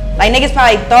saying? Like, niggas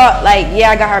probably thought like, yeah,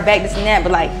 I got her back, this and that,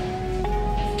 but like,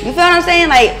 you feel what I'm saying?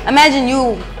 Like, imagine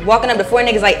you walking up to 4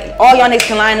 niggas, like, all y'all niggas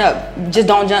can line up, just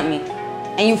don't jump me.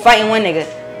 And you fighting one nigga.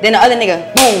 Then the other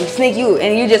nigga, boom, sneak you.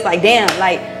 And you just like, damn,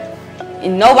 like,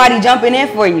 nobody jumping in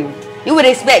for you. You would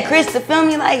expect Chris to feel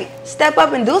me, like, step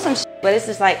up and do some shit. But it's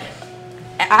just like,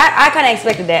 I kind of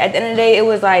expected that. At the end of the day, it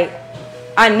was like,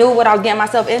 I knew what I was getting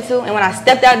myself into. And when I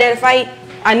stepped out there to fight,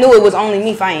 I knew it was only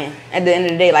me fighting at the end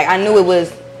of the day. Like, I knew it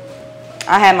was,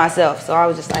 I had myself. So I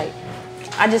was just like,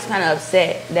 I just kind of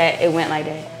upset that it went like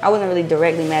that. I wasn't really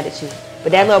directly mad at you.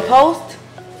 But that little post,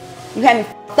 you had me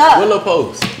f***ed up. What little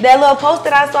post? That little post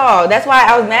that I saw. That's why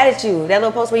I was mad at you. That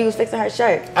little post where you was fixing her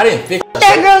shirt. I didn't fix her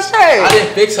that girl's shirt. I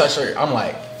didn't fix her shirt. I'm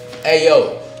like, hey,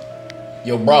 yo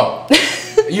bro.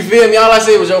 You feel me? All I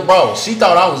said was yo bro. She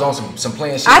thought I was on some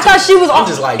playing shit. I thought she was I'm on,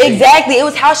 just like, exactly. It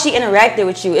was how she interacted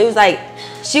with you. It was like,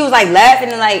 she was like laughing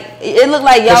and like, it looked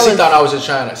like y'all she was. thought I was just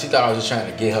trying to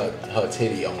get her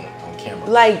titty on camera.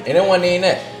 Like, and it wasn't even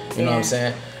that. You know what I'm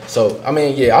saying? So, I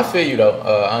mean, yeah, I feel you though.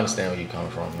 I understand where you coming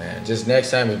from, man. Just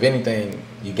next time, if anything,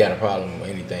 you got a problem or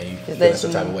anything, you feel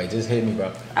some type of way, just hit me,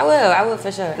 bro. I will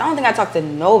for sure. I don't think I talked to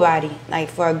nobody, like,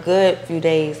 for a good few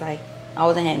days. Like, I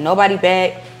wasn't hitting nobody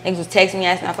back. Niggas was texting me,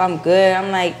 asking if I'm good.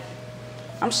 I'm like,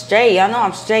 I'm straight. I know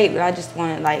I'm straight, but I just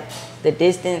wanted, like, the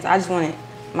distance. I just wanted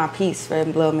my peace for a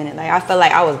little minute. Like, I felt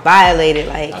like I was violated.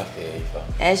 Like, I feel you, bro.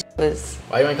 That shit was...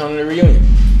 Why you ain't coming to the reunion?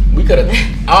 We could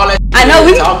have, all that I know,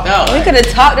 we talked out. We could have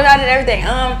talked about it and everything.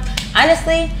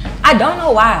 Honestly, I don't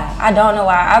know why.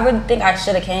 I really think I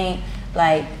should have came.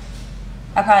 Like,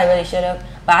 I probably really should have.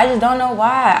 But I just don't know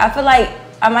why. I feel like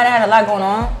I might have had a lot going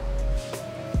on.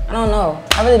 I don't know.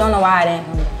 I really don't know why I didn't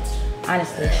come.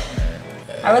 Honestly.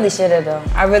 I really should have though.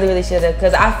 I really should have.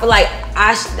 Because I feel like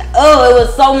it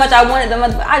was so much I wanted.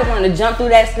 I just wanted to jump through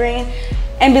that screen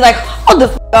and be like, hold the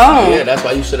f on. Yeah, that's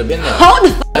why you should have been there. Hold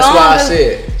the f That's on. why I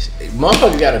said,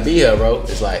 motherfuckers gotta be here, bro.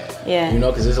 It's like, yeah. You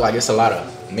know, because it's like, it's a lot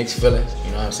of mixed feelings.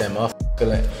 You know what I'm saying? Motherfuckers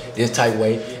feeling this type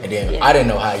way. And then I didn't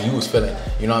know how you was feeling.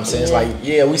 You know what I'm saying? It's like,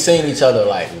 yeah, we seen each other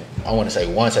like, I want to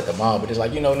say once at the mall, but it's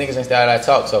like, you know, niggas ain't started that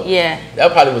talk. So yeah,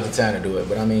 that probably was the time to do it.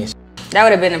 But I mean, that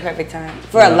would have been the perfect time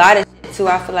for a lot of shit too.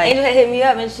 I feel like Angel had hit me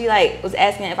up and she like was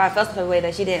asking if I felt some way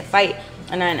that she didn't fight,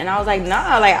 and I was like,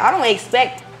 nah, like I don't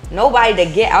expect nobody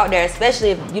to get out there, especially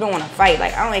if you don't want to fight.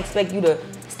 Like I don't expect you to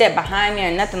step behind me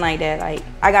or nothing like that. Like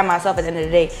I got myself at the end of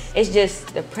the day. It's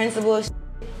just the principle.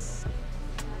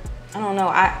 I don't know.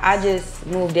 I just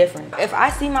move different. If I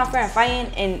see my friend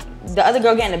fighting and the other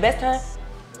girl getting the best of her,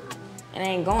 it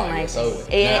ain't going like that.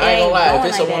 I ain't gonna lie. If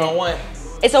it's a one-on-one,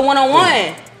 it's a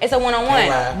one-on-one. It's a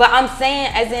one-on-one. But I'm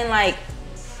saying as in like,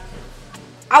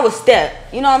 I would step.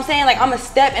 You know what I'm saying? Like I'm a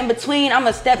step in between. I'm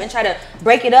a step and try to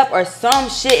break it up or some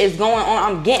shit is going on.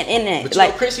 I'm getting in there. But like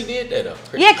you know, Chrissy did that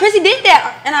though. Yeah, Chrissy did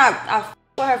that. And I f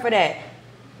with her for that.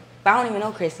 But I don't even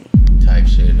know Chrissy. Type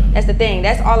shit though. That's the thing.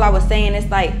 That's all I was saying.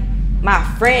 It's like my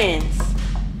friends.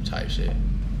 Type shit.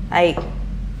 Like,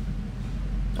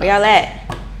 where y'all at?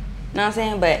 You know what I'm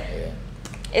saying? But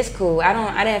it's cool.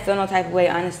 I didn't feel no type of way,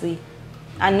 honestly.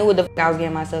 I knew what the f I was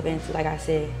getting myself into, like I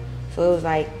said. So it was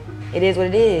like, it is what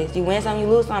it is. You win some, you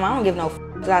lose some. I don't give no f,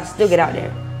 because I still get out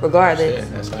there, regardless.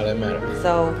 Shit, that's all that matters.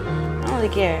 So, I don't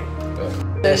really care.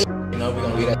 That shit, you know, we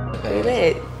gonna leave that in the past. We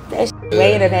lit. That shit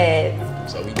way in the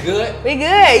past. So we good? We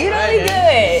good. You know, we good.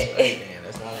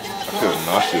 I feel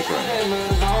nauseous right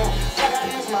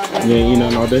now. You ain't eat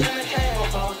nothing all day?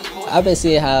 I've been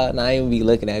seeing how Naeem be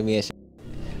looking at me and shit.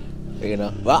 You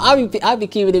know, well, I be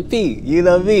keeping it P. You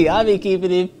know me. I be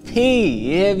keeping it P.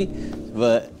 You hear me?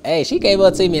 But hey, she came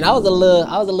up to me and I was a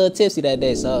little tipsy that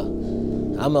day, so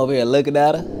I'm over here looking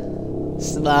at her,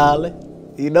 smiling.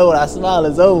 You know what I smile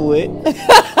is over with.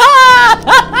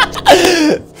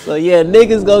 So yeah,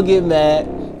 niggas gonna get mad.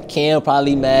 Cam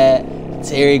probably mad.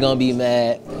 Terry gonna be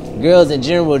mad. Girls in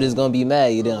general just gonna be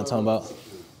mad. You know what I'm talking about?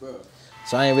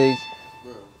 So I ain't really.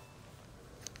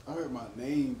 I heard my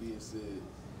name being said.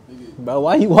 Bro,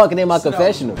 why you walking in my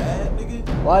confessional?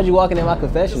 Why are you walking in my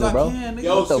confessional, bro?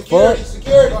 Yo, what the security,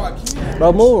 fuck? security.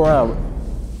 Bro, move around, bro.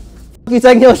 What you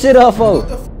taking your shit off for? What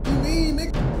the fuck you mean,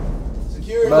 nigga?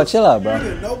 Security. Bro, chill out, bro.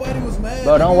 Nigga, nobody was mad.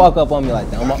 Bro, don't walk up on me like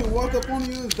that. I can walk up on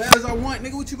you as bad as I want,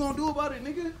 nigga. What you gonna do about it,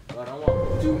 nigga? Bro, don't walk.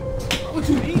 What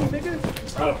you mean, nigga?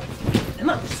 Bro.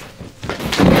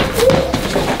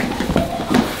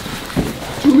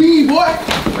 What you mean, boy?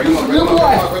 Break him up, break him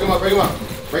up, break him up, break him up,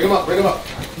 break him up, break him up.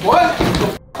 What?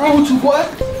 What's wrong with you, boy?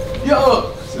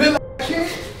 Yo, little kid.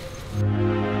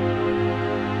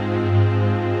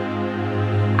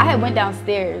 I had went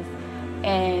downstairs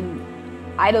and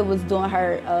Ida was doing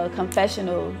her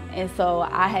confessional, and so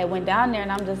I had went down there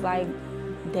and I'm just like,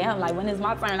 damn, like when is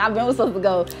my turn? I've been supposed to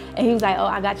go. And he was like, oh,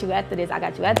 I got you after this, I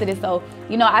got you after this. So,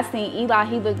 you know, I seen Eli,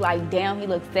 he looked like, damn, he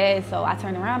looked sad. So I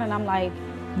turned around and I'm like,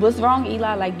 what's wrong,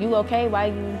 Eli? Like, you okay? Why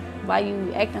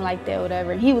you acting like that or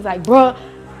whatever? And he was like, bruh,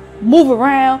 move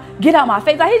around, get out my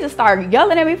face. Like, he just started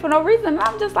yelling at me for no reason. And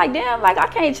I'm just like, damn, like I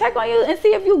can't check on you and see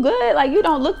if you good. Like, you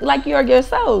don't look like you're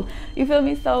yourself. You feel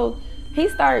me? So he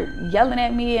started yelling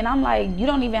at me and I'm like, you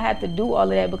don't even have to do all of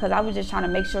that because I was just trying to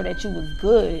make sure that you was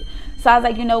good. So I was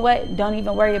like, you know what? Don't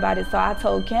even worry about it. So I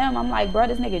told Kim, I'm like, bro,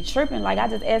 this nigga tripping. Like, I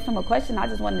just asked him a question. I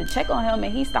just wanted to check on him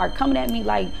and he started coming at me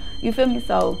like, you feel me?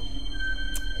 So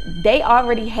they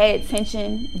already had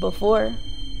tension before.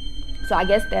 So I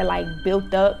guess that like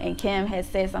built up and Kim had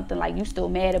said something like, you still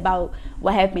mad about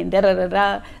what happened,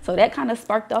 da-da-da-da. So that kind of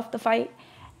sparked off the fight.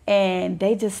 And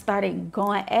they just started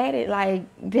going at it. Like,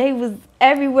 they was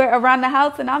everywhere around the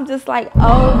house and I'm just like,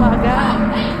 oh my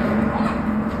God.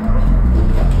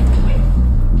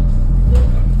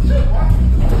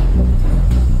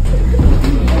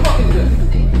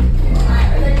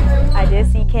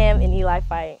 Cam and Eli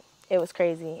fight. It was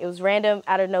crazy. It was random,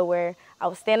 out of nowhere. I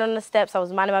was standing on the steps. I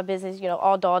was minding my business, you know,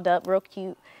 all dolled up, real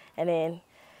cute. And then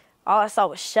all I saw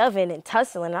was shoving and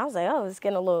tussling. I was like, oh, it's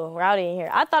getting a little rowdy in here.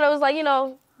 I thought it was like, you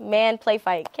know, man play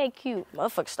fight. Okay, cute.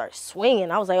 Motherfucker started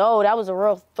swinging. I was like, oh, that was a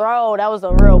real throw. That was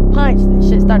a real punch. And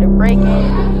shit started breaking.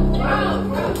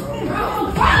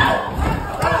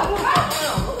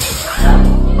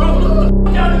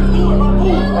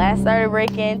 Glass started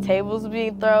breaking. Tables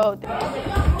being thrown.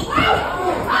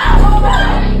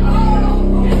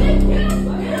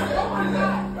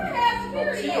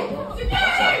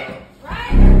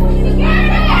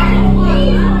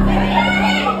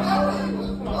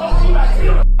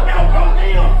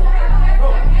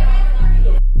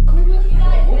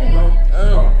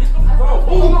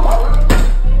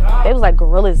 It was like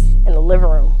gorillas in the living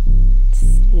room.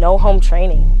 Just no home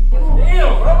training.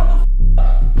 Damn, bro.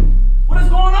 What is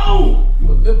going on?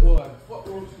 You a good boy. Fuck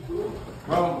wrong with you,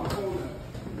 bro?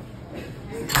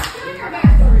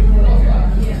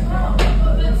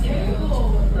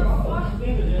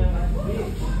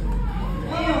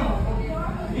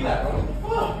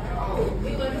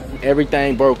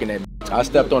 Everything broke in that bitch. I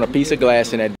stepped on a piece of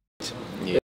glass in that bitch.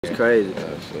 Yeah, it's crazy.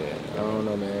 Oh, shit. I don't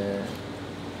know, man.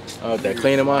 I was there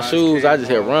cleaning my shoes. I just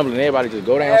hear rumbling. Everybody just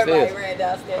go downstairs. Everybody ran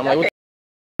downstairs. I'm like, what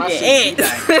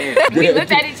We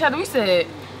looked at each other. We said,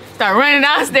 start running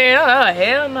downstairs. Oh,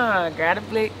 hell no. Grab a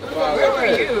plate. Where were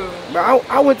you? Bro,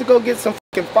 I went to go get some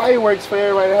fucking fireworks for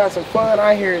everybody to have some fun.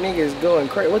 I hear niggas going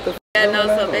crazy. What the Yeah, no,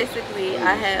 so basically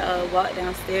I had walked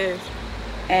downstairs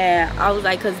and I was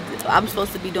like, cause I'm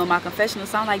supposed to be doing my confessional,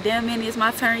 so I'm like, damn man, it's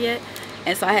my turn yet?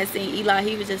 And so I had seen Eli,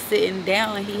 he was just sitting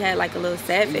down and he had like a little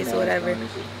sad face or whatever.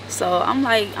 So I'm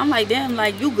like, damn,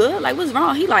 like, you good? Like, what's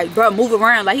wrong? He like, bro, move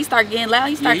around. Like, he started getting loud.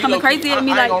 He started coming crazy at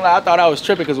me. I ain't gonna lie, I thought I was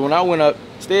tripping because when I went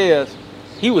upstairs,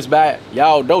 he was back.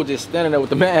 Y'all dope just standing there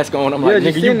with the mask on. I'm like,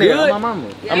 nigga, you good? I'm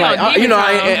like, you know,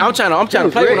 I'm trying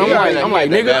to play with him. I'm like,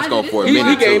 nigga,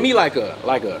 he gave me like a,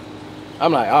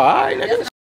 I'm like, oh, all right, nigga.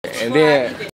 And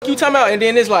then you talking about, and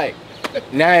then it's like,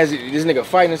 now as this nigga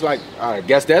fighting, it's like, I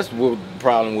guess that's what the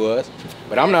problem was.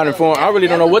 But I'm not informed. I really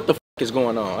don't know what the is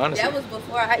going on, honestly. That was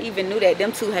before I even knew that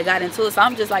them two had got into it. So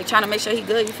I'm just like trying to make sure he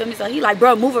good, you feel me? So he like,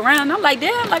 bro, move around. I'm like,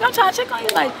 damn, like I'm trying to check on you.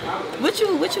 Like, what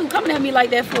you coming at me like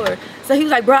that for? So he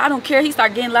was like, bro, I don't care. He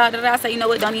started getting loud. I said, you know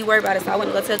what, don't even worry about it. So I went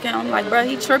to go tell Cam. I'm like, bro,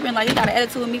 he tripping. Like, he got an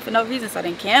attitude with me for no reason. So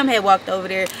then Cam had walked over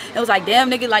there and was like,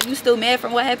 damn, nigga, like, you still mad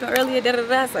from what happened earlier?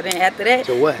 So then after that,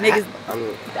 so what niggas,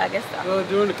 I guess so. Well,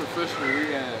 during the confessional,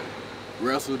 we had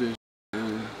wrestled and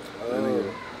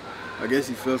I guess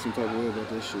he felt some type of way about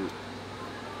that shit.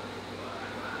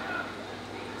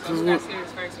 So we got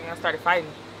serious first when y'all started fighting.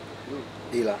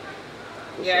 Eli.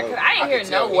 Yeah, because I didn't hear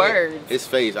no words. His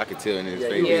face, I could tell in his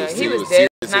face. Yeah, he was dead.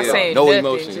 Not saying no nothing,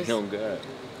 emotion. just... Oh God.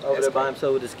 Over there by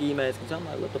himself with the ski mask. I'm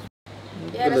like, what the f?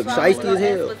 Yeah, He look shiesty as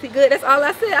hell. Was he good? That's all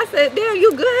I said. I said, damn,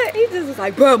 you good? He just was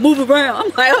like, bro, move around. I'm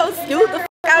like, oh, excuse the f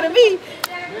out of me.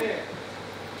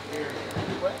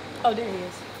 Oh, there he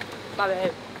is. My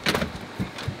bad.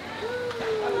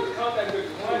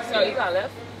 So you got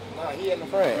left? Nah, he in the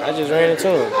front. I just ran into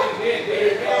him.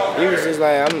 He was just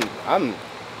like, I'm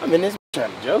in this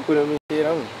trying to joke with him and shit.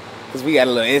 Cause we got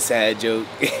a little inside joke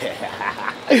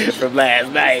from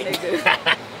last night.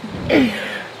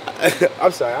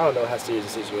 I'm sorry, I don't know how serious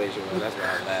the situation was. That's why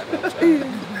I'm laughing. I'm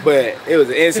sorry. But it was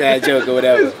an inside joke or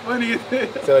whatever. It's funny as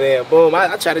hell. So then, boom,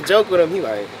 I tried to joke with him. He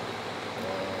like,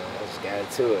 I just got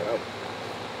into it.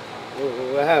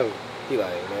 What happened? He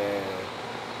like, man,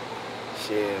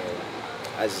 shit.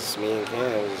 Me and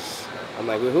Cam was, I'm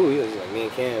like, with who? He was like, me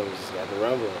and Cam just got the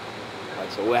rumble. Like,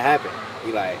 so what happened?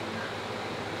 He like,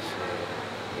 shit.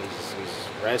 He was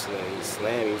wrestling. He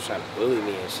slammed. He was trying to bully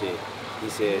me and shit. He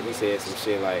said some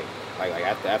shit like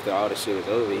after all the shit was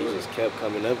over, he just kept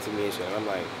coming up to me and shit. And I'm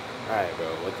like, all right, bro,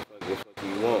 what the fuck do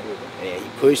you want? And then he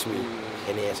pushed me,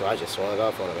 and then so I just swung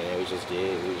off on him, and then we was just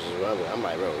rumbling. I'm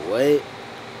like, bro, what?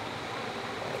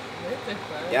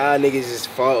 Like, y'all niggas just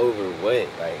fought over what?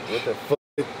 Like, what the fuck?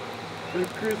 If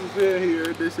Chris was here, he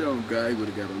heard that shit on God, he would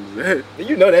have got on his head.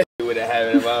 You know that shit would have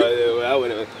happened if I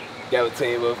would have got a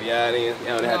team up for y'all niggas.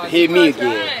 Y'all would have to hit me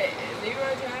again.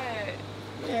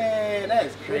 Man,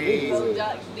 that's crazy.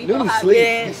 Noodle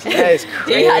sleep. That's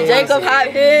crazy. Jacob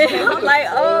hopped in. I'm like,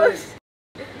 oh.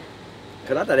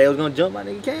 Cause I thought they was gonna jump my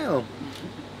nigga Cam.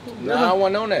 Nah, I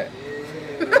wasn't on that.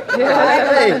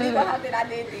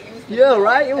 Yeah,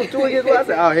 right? It was 2 against 1. I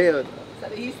said, oh hell. So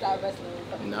he started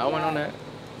wrestling. No, I wasn't on that.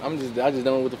 I just don't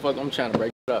know what the fuck I'm trying to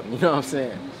break it up. You know what I'm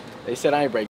saying? They said I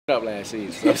ain't break it up last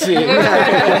season. So I'm saying,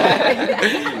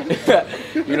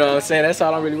 you know what I'm saying? That's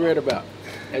all I'm really worried about.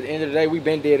 At the end of the day, we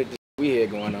been dead at this. we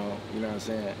had going on, you know what I'm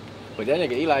saying? But that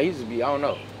nigga Eli, he just be, I don't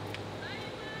know.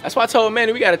 That's why I told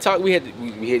Manny we gotta talk. We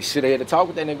should have had to talk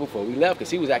with that nigga before we left,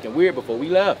 cause he was acting weird before we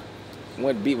left.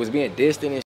 Was being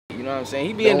distant and shit, you know what I'm saying?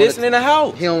 He being distant in the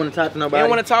house. He don't want to talk to nobody. He don't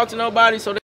want to talk to nobody,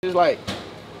 so it's like,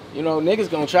 you know, niggas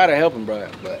gonna try to help him, bro.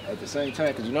 But at the same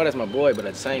time, cause you know that's my boy, but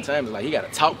at the same time, it's like he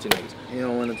gotta talk to niggas. He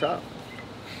don't want to talk.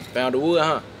 Found the wood,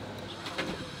 huh?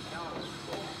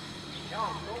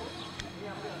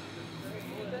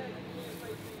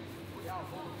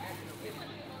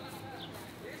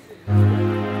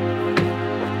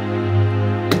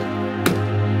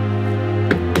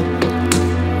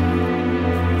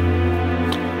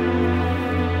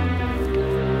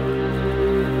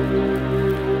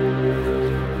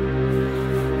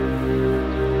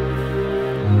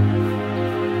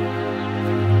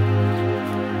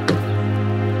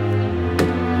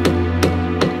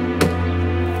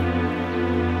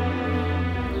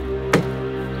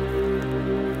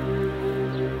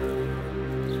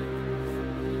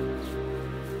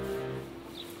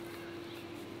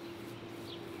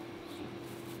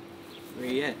 Where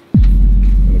you at?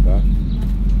 In the car.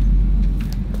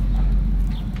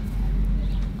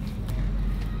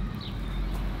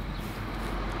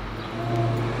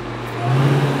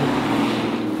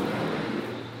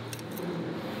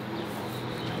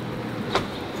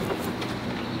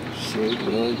 Shit,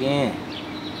 go again.